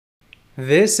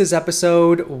This is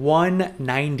episode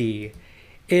 190.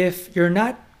 If you're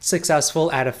not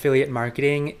successful at affiliate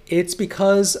marketing, it's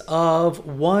because of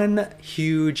one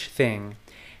huge thing,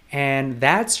 and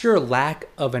that's your lack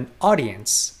of an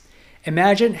audience.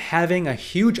 Imagine having a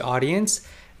huge audience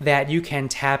that you can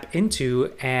tap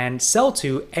into and sell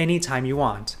to anytime you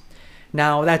want.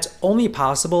 Now, that's only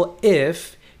possible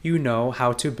if you know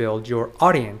how to build your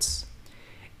audience.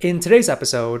 In today's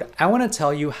episode, I want to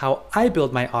tell you how I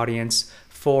build my audience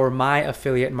for my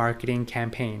affiliate marketing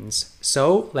campaigns.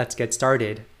 So let's get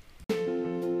started.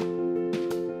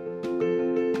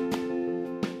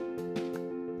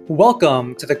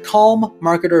 Welcome to the Calm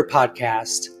Marketer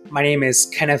Podcast. My name is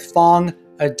Kenneth Fong,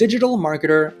 a digital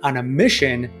marketer on a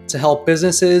mission to help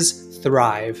businesses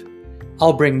thrive.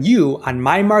 I'll bring you on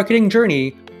my marketing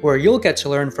journey where you'll get to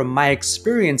learn from my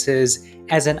experiences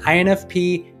as an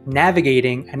INFP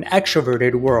navigating an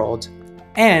extroverted world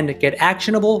and get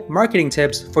actionable marketing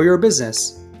tips for your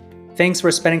business. Thanks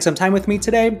for spending some time with me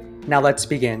today. Now let's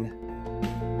begin.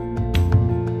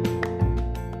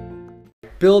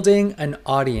 Building an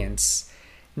audience.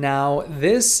 Now,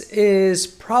 this is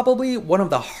probably one of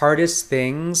the hardest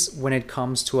things when it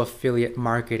comes to affiliate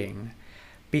marketing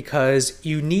because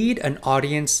you need an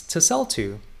audience to sell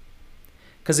to.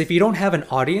 Because if you don't have an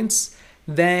audience,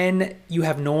 then you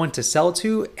have no one to sell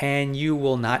to and you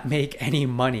will not make any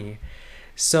money.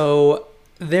 So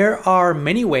there are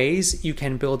many ways you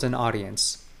can build an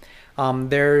audience.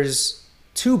 There's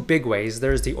two big ways.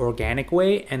 There's the organic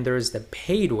way and there's the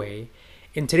paid way.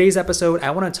 In today's episode, I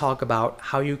want to talk about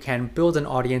how you can build an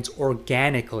audience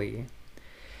organically.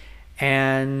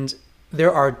 And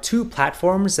there are two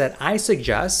platforms that I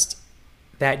suggest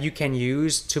that you can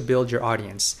use to build your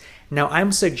audience. Now,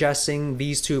 I'm suggesting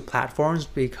these two platforms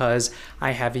because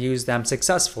I have used them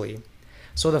successfully.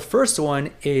 So the first one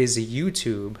is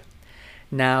YouTube.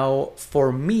 Now,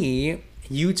 for me,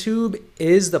 YouTube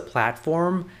is the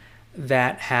platform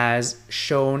that has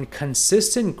shown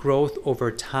consistent growth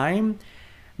over time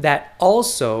that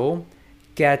also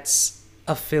gets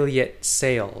affiliate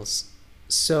sales.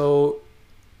 So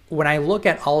when I look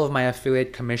at all of my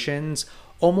affiliate commissions,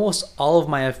 almost all of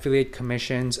my affiliate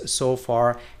commissions so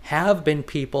far have been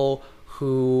people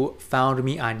who found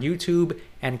me on YouTube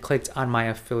and clicked on my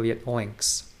affiliate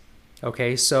links.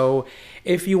 Okay, so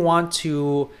if you want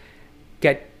to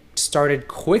get started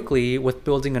quickly with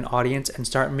building an audience and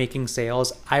start making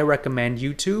sales, I recommend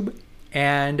YouTube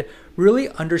and really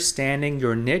understanding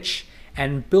your niche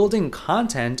and building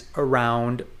content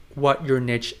around what your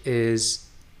niche is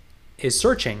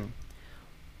searching.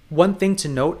 One thing to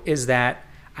note is that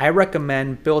I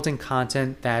recommend building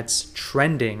content that's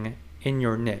trending in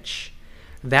your niche.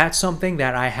 That's something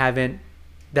that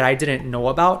I didn't know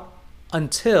about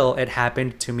until it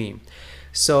happened to me.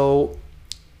 So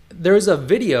there's a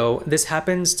video, this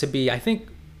happens to be, I think,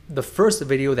 the first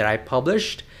video that I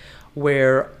published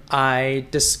where I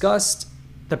discussed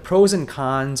the pros and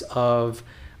cons of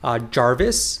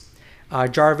Jarvis.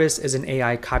 Jarvis is an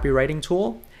AI copywriting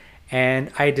tool.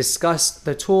 And I discussed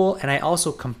the tool and I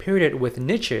also compared it with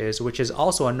Niches, which is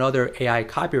also another AI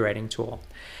copywriting tool.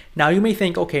 Now you may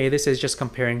think, okay, this is just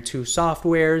comparing two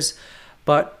softwares,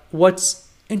 but what's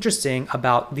interesting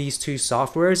about these two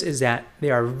softwares is that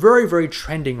they are very, very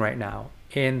trending right now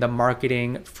in the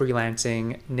marketing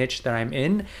freelancing niche that I'm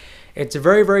in. It's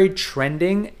very, very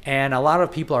trending and a lot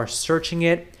of people are searching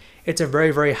it. It's a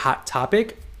very, very hot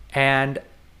topic, and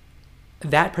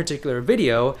that particular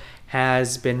video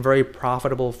has been very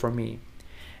profitable for me.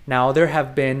 Now, there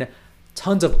have been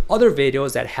tons of other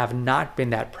videos that have not been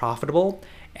that profitable,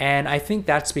 and I think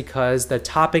that's because the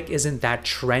topic isn't that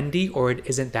trendy or it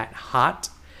isn't that hot.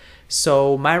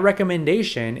 So my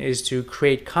recommendation is to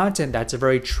create content that's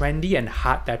very trendy and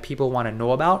hot that people want to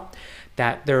know about,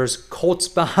 that there's cults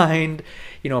behind,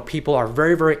 people are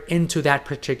very, very into that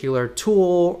particular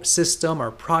tool, system,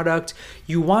 or product.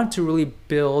 You want to really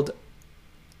build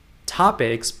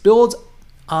topics, build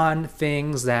on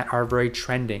things that are very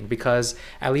trending, because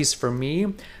at least for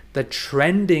me, the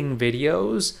trending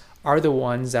videos are the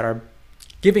ones that are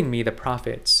giving me the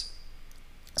profits.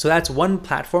 So that's one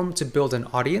platform to build an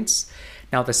audience.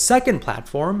 Now, the second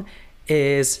platform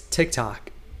is TikTok.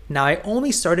 Now, I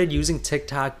only started using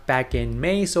TikTok back in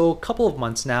May, so a couple of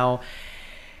months now.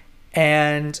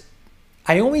 And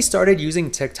I only started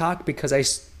using TikTok because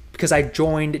I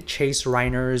joined Chase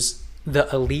Reiner's The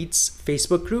Elites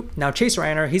Facebook group. Now, Chase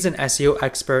Reiner, he's an SEO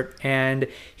expert, and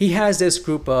he has this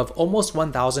group of almost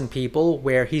 1,000 people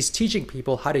where he's teaching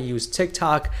people how to use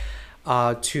TikTok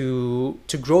to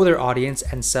grow their audience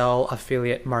and sell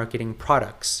affiliate marketing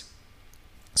products.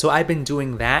 So I've been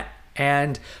doing that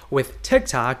And with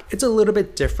TikTok, it's a little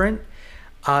bit different.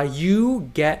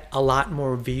 You get a lot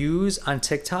more views on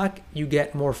TikTok. You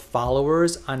get more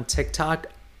followers on TikTok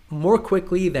more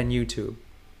quickly than YouTube.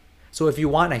 So if you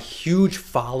want a huge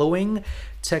following,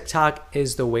 TikTok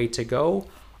is the way to go.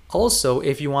 Also,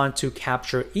 if you want to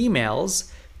capture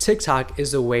emails, TikTok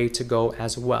is the way to go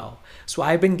as well. So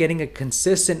I've been getting a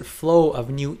consistent flow of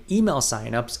new email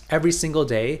signups every single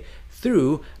day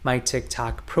through my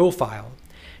TikTok profile.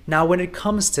 Now, when it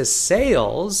comes to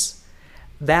sales,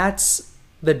 that's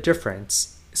the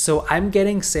difference. So I'm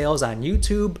getting sales on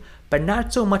YouTube, but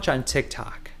not so much on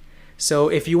TikTok. So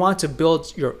if you want to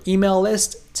build your email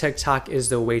list, TikTok is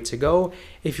the way to go.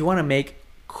 If you want to make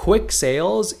quick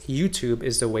sales, YouTube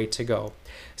is the way to go.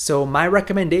 So my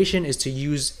recommendation is to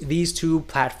use these two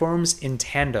platforms in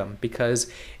tandem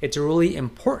because it's really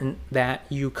important that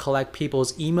you collect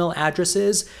people's email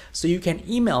addresses so you can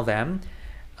email them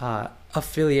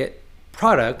affiliate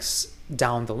products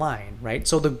down the line, right?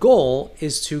 So the goal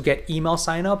is to get email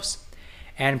signups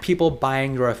and people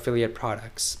buying your affiliate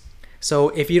products. So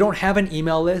if you don't have an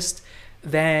email list,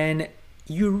 then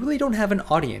you really don't have an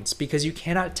audience because you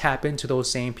cannot tap into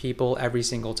those same people every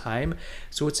single time.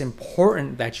 So it's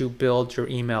important that you build your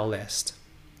email list.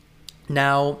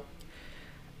 Now,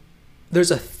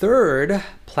 there's a third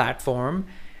platform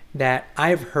that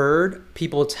I've heard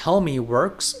people tell me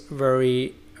works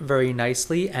very, very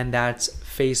nicely, and that's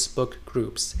Facebook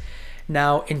groups.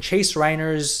 Now, in Chase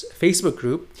Reiner's Facebook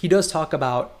group, he does talk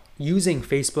about using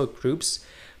Facebook groups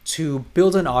to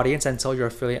build an audience and sell your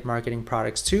affiliate marketing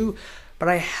products too, but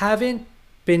I haven't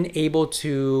been able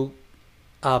to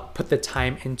put the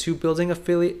time into building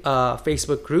affiliate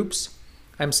Facebook groups.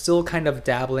 I'm still kind of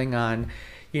dabbling on,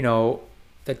 the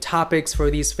topics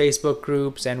for these Facebook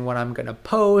groups and what I'm gonna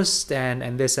post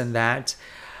and this and that.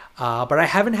 But I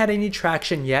haven't had any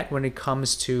traction yet when it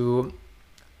comes to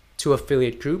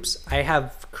affiliate groups. I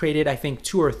have created, I think,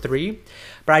 2 or 3,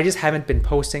 but I just haven't been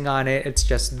posting on it. It's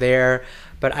just there.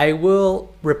 But I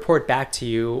will report back to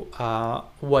you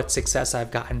what success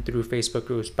I've gotten through Facebook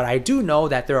groups. But I do know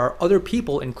that there are other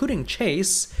people, including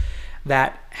Chase,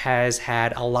 that has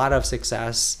had a lot of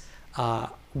success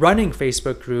running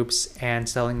Facebook groups and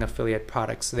selling affiliate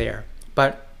products there.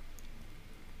 But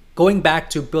going back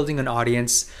to building an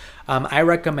audience, I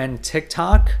recommend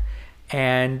TikTok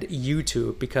and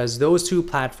YouTube because those two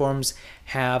platforms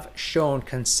have shown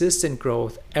consistent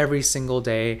growth every single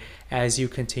day as you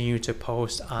continue to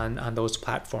post on those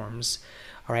platforms.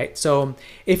 All right. So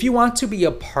if you want to be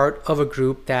a part of a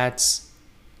group that's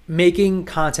making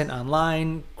content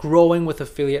online, growing with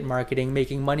affiliate marketing,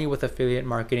 making money with affiliate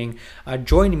marketing,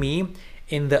 join me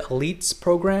in the Elites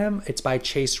program. It's by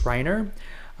Chase Reiner.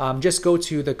 Just go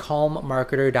to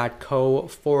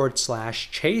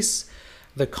thecalmmarketer.co/Chase.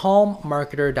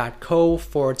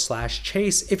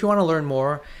 thecalmmarketer.co/Chase if you want to learn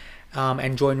more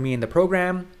and join me in the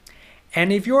program.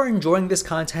 And if you're enjoying this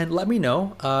content, let me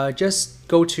know. Just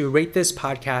go to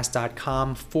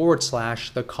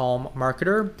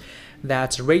ratethispodcast.com/thecalmmarketer.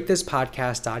 That's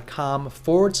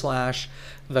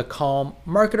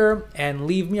ratethispodcast.com/thecalmmarketer and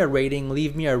leave me a rating,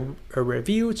 leave me a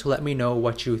review to let me know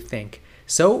what you think.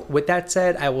 So with that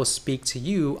said, I will speak to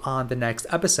you on the next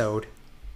episode.